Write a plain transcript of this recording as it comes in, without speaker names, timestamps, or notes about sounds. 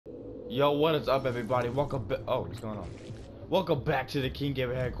Yo, what is up, everybody? Welcome back. Oh, what's going on? Welcome back to the King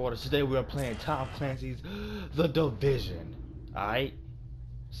Gamer headquarters. Today we are playing Tom Clancy's The Division. Alright?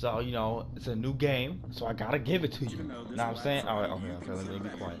 So, you know, it's a new game, so I gotta give it to you. Know what I'm saying? Alright, okay, let me be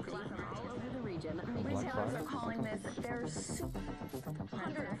quiet. Retailers are calling this their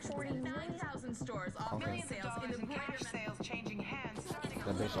 149,000 stores, all million sales in the cash sales changing hands.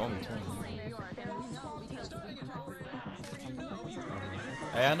 That bitch only 20.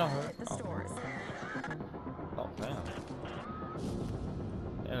 Hey, I know her. Oh damn.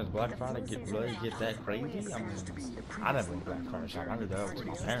 And does Black Friday really get that crazy? I mean, I never went to Black Friday shop. I knew that was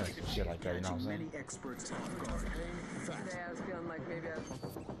my parents and shit like that, you know what I'm saying?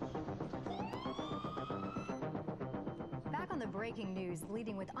 Back on the breaking news,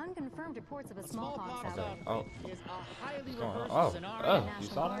 leading with unconfirmed reports of a smallpox outbreak. Oh. Is a highly Oh, reversed scenario. you National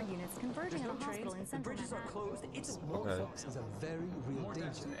saw Guard that? units converging on a hospital in central Bridges are Manhattan. closed. It's Smallpox is a very real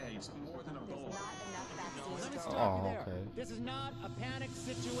danger. more than a There's not enough vaccines. Let me to stop Oh, you there. okay. This is not a panic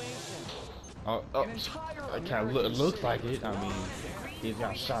situation. Oh, it kind of looks like it. I mean, he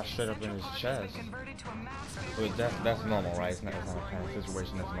got shot straight up in his chest. But that's normal, right? It's not a kind of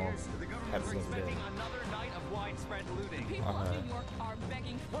situation that's normal. Happens every day. Okay.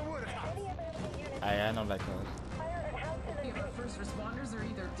 I know that cause. First responders are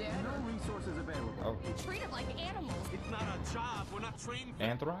either dead or resources available. Oh. treated like animals. It's not a job. We're not trained.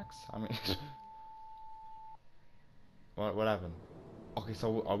 Anthrax? I mean, what happened? Okay,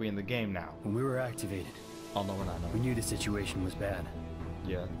 so are we in the game now? When we were activated, Oh no, we're not. we No. knew the situation was bad.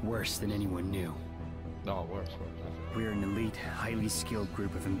 Yeah. Worse than anyone knew. No, worse. We're an elite, highly skilled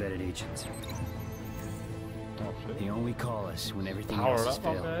group of embedded agents. Oh shit. They only call us when everything Powered else has up,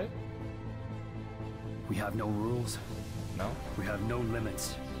 failed. okay. We have no rules. No. We have no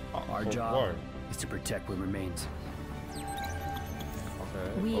limits. Our For job what? is to protect what remains.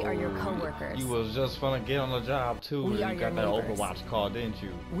 Okay. We are your Oh, coworkers. You was just finna get on the job too. We You are got your that neighbors. Overwatch call, didn't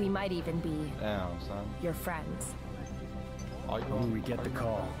you? We might even be Damn, son. your friends. Oh, you When we get the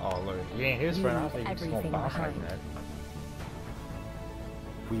call, Oh, look. He ain't his You friend. I leave think he's gonna everything bounce like behind. that.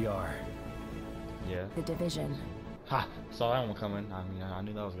 we are. Yeah. The division. Ha! Saw that one coming. I mean, I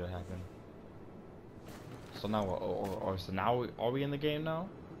knew that was gonna happen. So now, so now, are we in the game now?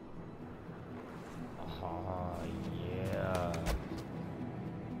 Yeah.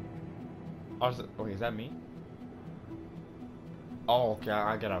 Oh, okay, is that me? Oh, okay,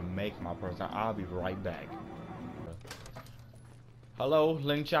 I gotta make my person. I'll be right back. Hello,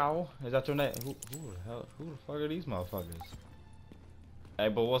 Ling Chao. Is that your name? Who the fuck are these motherfuckers? Hey,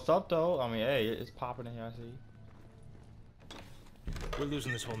 but what's up though? I mean, hey, it's popping in here. I see. We're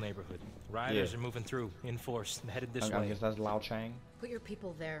losing this whole neighborhood. Rioters are moving through, in force, headed this I way. guess that's Lao Chang. Put your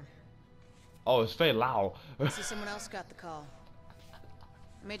people there. Oh, it's Fei Lao. See, someone else got the call.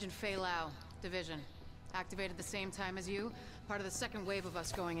 I'm Agent Fei Lao, Division. Activated the same time as you, part of the second wave of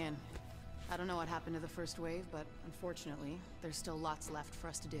us going in. I don't know what happened to the first wave, but unfortunately, there's still lots left for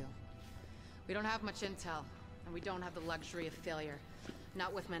us to do. We don't have much intel, and we don't have the luxury of failure.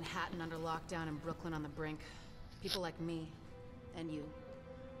 Not with Manhattan under lockdown and Brooklyn on the brink. People like me, and you,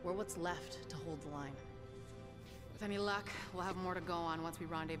 we're what's left to hold the line. With any luck, we'll have more to go on once we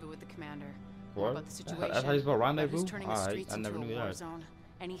rendezvous with the commander. More What? about the situation. That's how you spell about rendezvous? who's turning the Alright, streets I into never a knew war that. zone.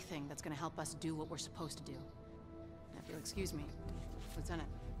 Anything that's gonna help us do what we're supposed to do. Now, if you'll excuse me, Lieutenant.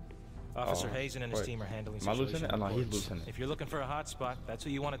 Officer Oh, Hazen and his wait. team are handling My situation lieutenant? Oh, no, he's reports. lieutenant. If you're looking for a hot spot, that's who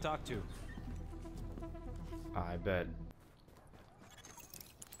you want to talk to. I bet.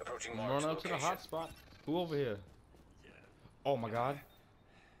 Approaching Run up to the hot spot. Who over here? Oh my god.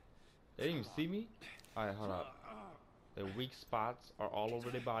 They didn't even see me? Alright, hold up. The weak spots are all over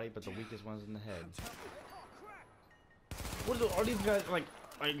their body, but the weakest one's in the head. What are these guys like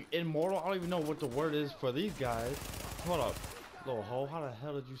immortal? I don't even know what the word is for these guys. Hold up. Little hole, how the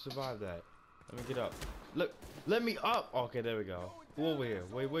hell did you survive that? Let me get up. Look, let me up. Okay, there we go. Who over here?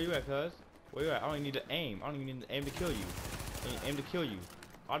 Wait, where you at, cuz? Where you at? I don't even need to aim. I don't even need to aim to kill you. Aim to kill you.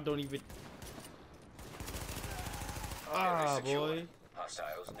 I don't even. Ah, boy.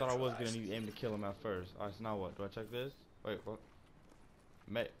 I thought I was gonna need aim to kill him at first. Alright, so now what? Do I check this? Wait, what?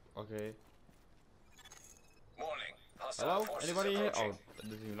 Okay. Morning. Hello? Anybody here? Oh, that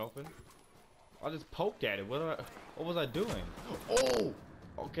doesn't even open. I just poked at it. What was I doing? Oh!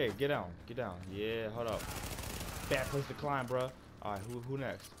 Okay, get down. Get down. Yeah, hold up. Bad place to climb, bruh. Alright, who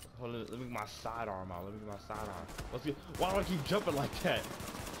next? Hold on, let me get my sidearm out. Let me get my sidearm. Let's get. Why do I keep jumping like that?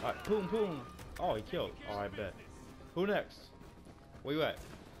 Alright, boom. Oh, he killed. Alright, bet. Who next? Where you at?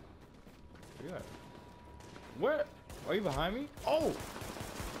 Where you at? Where? Are you behind me? Oh!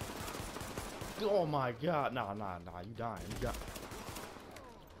 Oh my god. Nah. You dying. You got.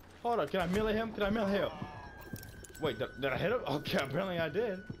 Hold up, can I melee him? Can I melee him? Wait, did I hit him? Okay, apparently I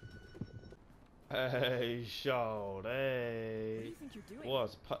did. Hey, showed. Hey. What do you think you're doing?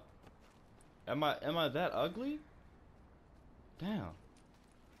 What's Am I that ugly? Damn.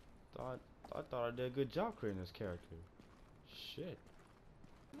 I thought I did a good job creating this character. Shit.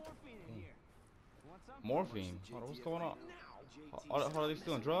 Morphine in here. Want some? Morphine. Hold on, what's going on? Are they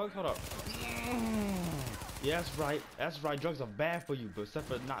stealing drugs? Hold up. Yeah, that's right. That's right. Drugs are bad for you, but except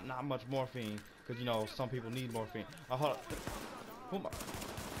for not much morphine, because you know some people need morphine. Hold up. Who am I?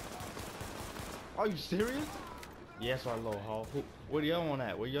 Are you serious? Yeah, that's right, low ho. Where the other one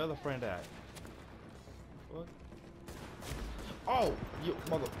at? Where your other friend at? What? Oh, you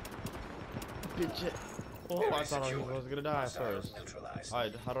mother. Bitch. Oh, I thought I was gonna die first.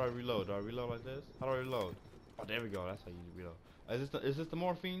 Alright, how do I reload? Do I reload like this? How do I reload? Oh, there we go. That's how you reload. Is this the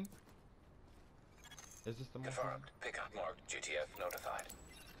morphine? Is this the morphine? Confirmed. Pickup marked. GTF notified.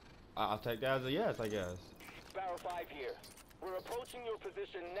 I'll take that as a yes, I guess. Sparrow 5 here. We're approaching your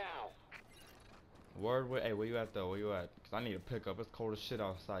position now. Word, hey, where you at though? Where you at? Cause I need a pickup. It's cold as shit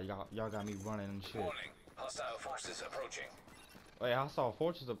outside. Y'all got me running and shit. Warning. Hostile forces approaching. Wait, I saw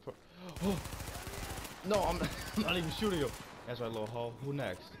forces oh. No, I'm not even shooting you. That's right, little hoe. Who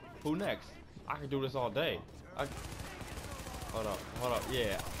next? Who next? I can do this all day. Hold up.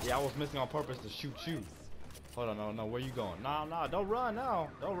 Yeah, I was missing on purpose to shoot you. Hold on, no, where you going? Nah, don't run now.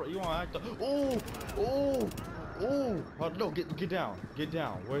 Don't run. You wanna act? Oh. No, get down.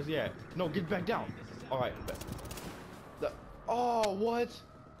 Where's he at? No, get back down. All right. Oh, what?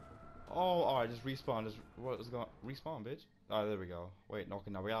 Oh, all right. Just respawn. What is going? Respawn, bitch. All right, there we go. Wait, no,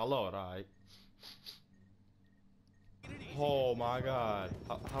 okay, now we got load. All right. Oh my God.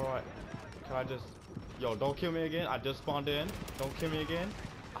 How do I? Can I just? Yo, don't kill me again. I just spawned in. Don't kill me again.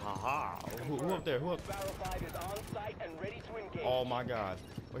 Aha. Who up there? Who up? Oh my God.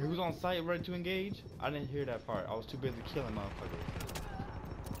 Wait, who's on site and ready to engage? I didn't hear that part. I was too busy killing motherfuckers.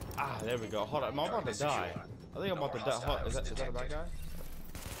 Ah, there we go. Hold on. I'm about to die. I think I'm about to die. Is that a bad guy?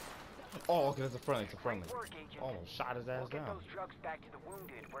 Oh, okay, that's a friendly. It's a friendly. Almost shot his ass down. Those drugs back to the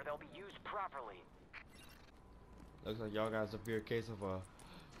wounded where they'll be used properly. Looks like y'all got a severe case of a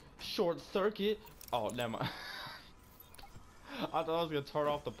short circuit. Oh, never mind. I thought I was gonna turn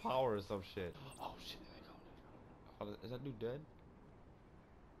off the power or some shit. Oh shit, there we go. Is that dude dead?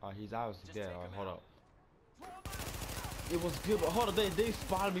 He's obviously dead. Alright, hold up. It was good, but hold up, they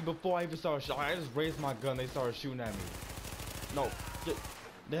spotted me before I even started shooting. I just raised my gun, they started shooting at me. No,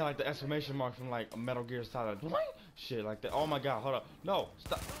 they had like the exclamation mark from like a Metal Gear Solid. Shit like that. Oh my God, hold up. No,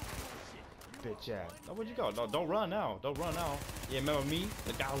 stop. Bitch ass. No, where'd you go? No, don't run now. Yeah, remember me?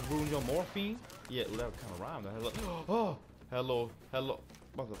 The guy who ruined your morphine? Yeah, well, that kind of rhymed. Hello. Oh, hello.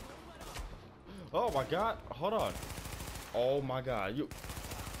 Mother. Oh my God. Hold on. Oh my God.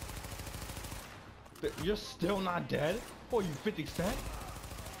 You're still not dead? Oh, you 50 Cent?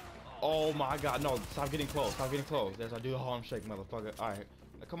 Oh my God. No, stop getting close. Yes, I do a harm shake, motherfucker. All right.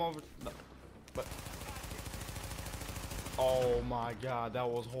 Now come over. No. But. Oh my God. That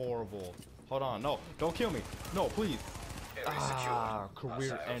was horrible. Hold on, no, don't kill me. No, please.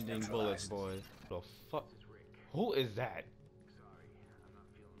 Career-ending bullets, boy. The fuck? Who is that?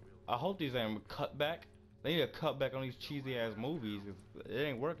 I hope these ain't cut back. They need to cut back on these cheesy ass movies. It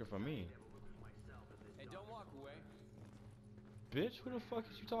ain't working for me. Hey, don't walk away. Bitch, who the fuck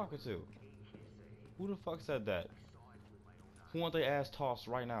is you talking to? Who the fuck said that? Who want their ass tossed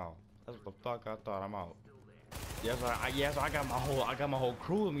right now? That's what the fuck I thought. I'm out. Yes, I got my whole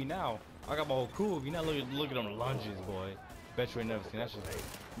crew with me now. Look at them lunges, boy. Bet you ain't never seen that shit.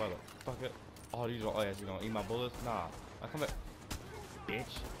 Motherfucker. Oh, these are ass. You gonna eat my bullets? Nah. I come back.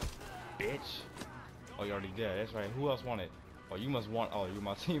 Bitch. Oh, you already dead. That's right. Who else want it? Oh, you must want. Oh, you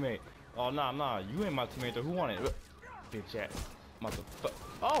my teammate. Oh, nah. You ain't my teammate though. Who want it? Bitch ass. Motherfucker.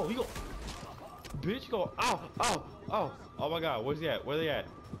 Oh, you go. Bitch, you go. Ow. Oh my God. Where's he at? Where they at?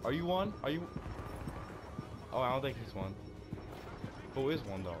 Are you one? Are you? Oh, I don't think he's one. Who is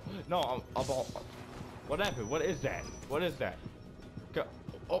one though? No, I'm all. What happened? What is that? Go.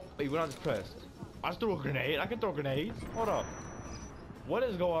 Oh, wait, what I just pressed? I just threw a grenade. I can throw grenades. Hold up. What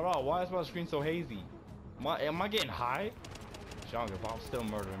is going on? Why is my screen so hazy? Am I getting high? Shit, I don't give a fuck. I'm still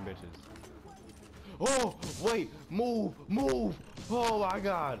murdering bitches. Oh, wait, move. Oh my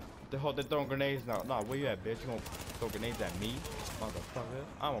God. They're throwing grenades now. Nah, where you at, bitch? You gonna throw grenades at me? Motherfucker.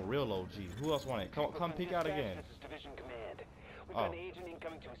 I'm a real OG. Who else want it? Come peek out again. Oh,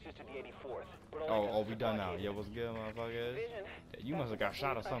 we done now. Yeah, what's good, motherfuckers? You must have got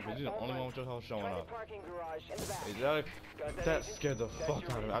shot or something. You're the only one with your hoe showing up. That scared the fuck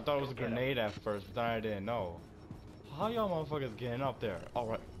out of me. I thought it was a grenade at first, but then I didn't know. How y'all motherfuckers getting up there? All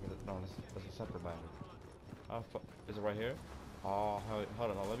right. No, that's a separate battle. Is it right here? Oh,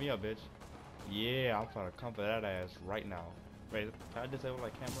 hold on. No, let me up, bitch. Yeah, I'm trying to come for that ass right now. Wait, can I disable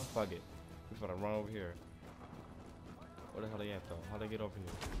that camera? Fuck it. We're gonna run over here. Where the hell they at though? How they get over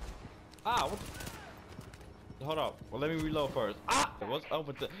here? Ah, what the? Hold up. Well, let me reload first. Ah! What's up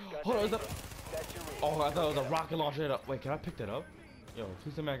with the? Hold on. Is that? Oh, I thought it was a rocket launcher. Wait, can I pick that up? Yo,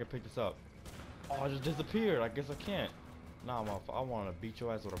 please tell me I can pick this up. Oh, it just disappeared. I guess I can't. Nah, motherfucker. I want to beat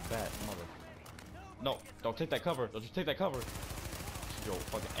your ass with a bat, mother. No, don't take that cover. Don't you take that cover. Yo,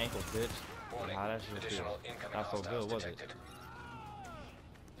 fucking ankles, bitch. Nah, that shit feel not so good, was it?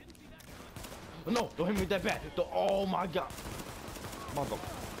 No, don't hit me with that bat. Oh my god.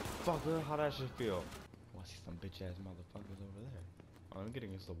 Motherfucker, how that shit feel? Oh, I see some bitch ass motherfuckers over there. Oh, I'm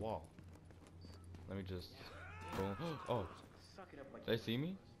getting against the wall. Let me just boom. Oh, they see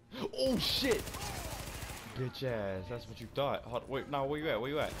me? Oh shit! Bitch ass, that's what you thought. Wait, no, where you at? Where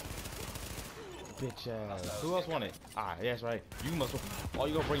you at? Bitch ass. Who else want it? Ah, yes, right. You must. Oh,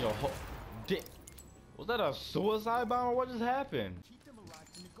 you gonna bring your whole dick? Was that a suicide bomb or what just happened?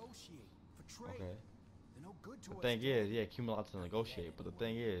 Okay. The thing is, yeah, Cumulate to negotiate, but the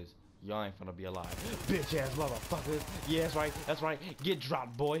thing is, y'all ain't finna be alive. Bitch ass motherfuckers. Yeah, that's right. That's right. Get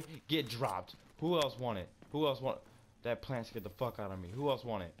dropped, boy. Get dropped. Who else want it? Who else want that plant? Get the fuck out of me. Who else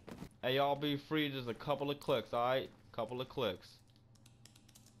want it? Hey, y'all be free. Just a couple of clicks, alright? Couple of clicks.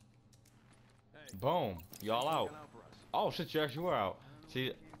 Boom. Y'all out. Oh shit, you actually were out.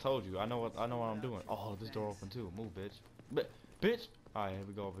 See, told you. I know what I'm doing. Oh, this door open too. Move, bitch. Bitch. All right, here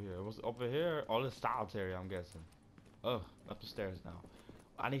we go over here. What's over here? Oh, this solitary, I'm guessing. Ugh, up the stairs now.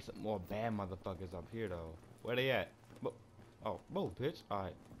 I need some more bad motherfuckers up here though. Where they at? Oh, move, bitch. All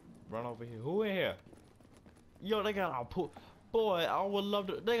right, run over here. Who in here? Yo, they got a boy. I would love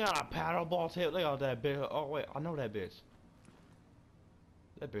to. They got a paddleball tail. They got that bitch. Oh wait, I know that bitch.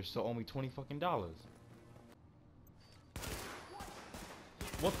 That bitch still owe me $20 fucking.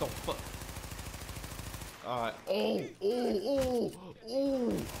 What the fuck? Alright. Oh!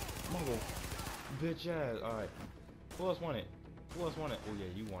 Mother. Bitch ass. Alright. Who else want it? Who else want it? Oh yeah,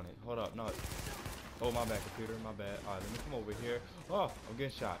 you want it. Hold up. No. Oh, my bad, computer. My bad. Alright, let me come over here. Oh, I'm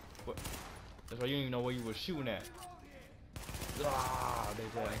getting shot. What? That's why you didn't even know where you were shooting at. Ah,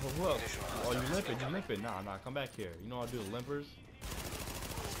 bitch ass. Who else? Oh, you limping. You limping. Nah. Come back here. You know what I do? Limpers.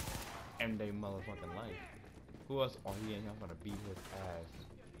 And they motherfucking life. Who else? Oh, he ain't here. I'm gonna beat his ass.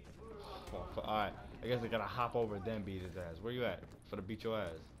 Oh, alright. I guess I gotta hop over then beat his ass. Where you at? For to beat your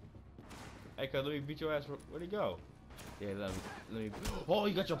ass. Hey, cuz, let me beat your ass. Where'd he go? Yeah, let me. Oh,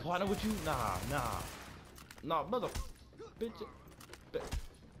 you got your partner with you? Nah, mother.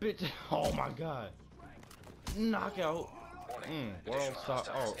 Bitch. Oh my god. Knockout. World star.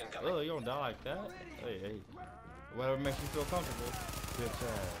 Oh, you don't die like that? Hey. Whatever makes you feel comfortable. Bitch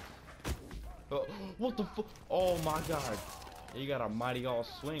ass. What the fuck? Oh my god. You got a mighty all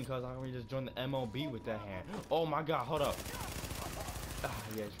swing, cuz how come you just join the MLB with that hand? Oh my god, hold up. Ah,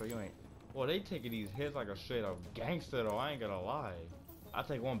 yeah, sure, you ain't. Well, they taking these hits like a straight up gangster though, I ain't gonna lie. I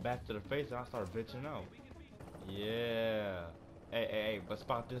take one back to the face and I start bitching out. Yeah. Hey, but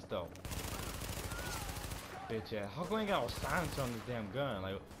spot this though. Bitch ass. How come I ain't got no silencer on this damn gun?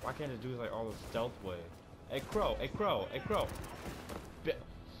 Like, why can't it do like all the stealth way? Hey, crow.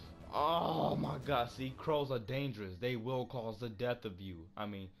 Oh my god, see, crows are dangerous. They will cause the death of you. I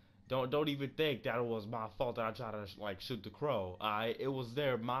mean, don't even think that it was my fault that I tried to like shoot the crow. It was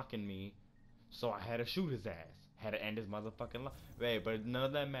there mocking me, so I had to shoot his ass. Had to end his motherfucking life. Hey, but none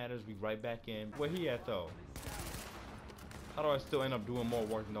of that matters. We right back in. Where he at though? How do I still end up doing more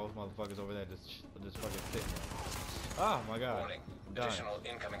work than those motherfuckers over there just fucking sitting there? Oh my god. Warning. Additional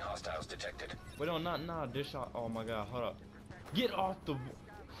incoming hostiles detected. Wait, no, not this shot. Oh my god, hold up. Get off the.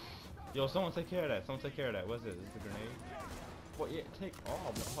 Yo, someone take care of that. What's this? Is this a grenade? What? Yeah, take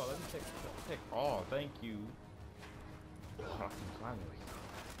all. Oh, let me take all. Thank you. Oh, I can climb this.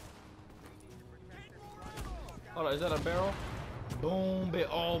 Hold on, is that a barrel? Boom, bit.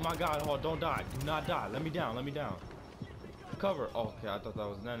 Oh my god, hold on, don't die. Do not die. Let me down. Cover. Oh, okay, I thought that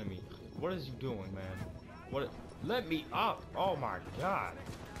was an enemy. What is you doing, man? What? Let me up. Oh my god.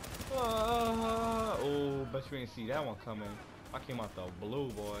 Oh, bet you ain't see that one coming. I came out the blue,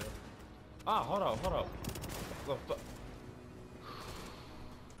 boy. Ah, hold up.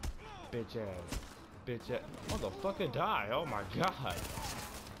 Bitch ass. Motherfucker die. Oh my god.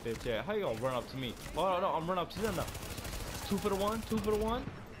 Bitch ass. How you gonna run up to me? Oh no, I'm running up to them now. 2 for the one.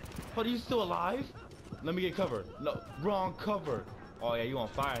 Hold, are you still alive? Let me get covered. No, wrong cover. Oh yeah, you on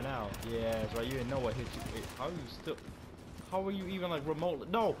fire now. Yeah, that's right. You didn't know what hit you. Wait, how are you even like remotely?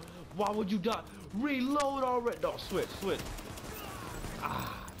 No, Why would you die? Reload already. No, switch.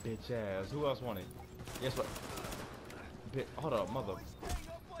 Ah, bitch ass. Who else wanted? Guess what? Hold up, mother.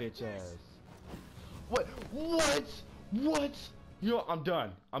 Bitch ass. What? You know, I'm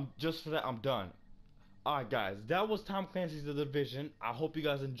done. Just for that, I'm done. Alright guys, that was Tom Clancy's The Division. I hope you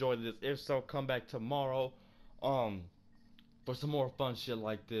guys enjoyed this. If so, come back tomorrow for some more fun shit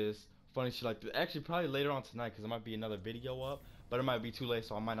like this. Funny shit like this. Actually, probably later on tonight, because there might be another video up, but it might be too late,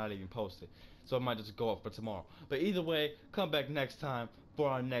 so I might not even post it. So it might just go up for tomorrow. But either way, come back next time for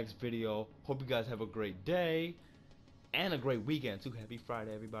our next video. Hope you guys have a great day and a great weekend too. Happy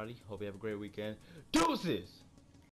Friday, everybody. Hope you have a great weekend. Deuces!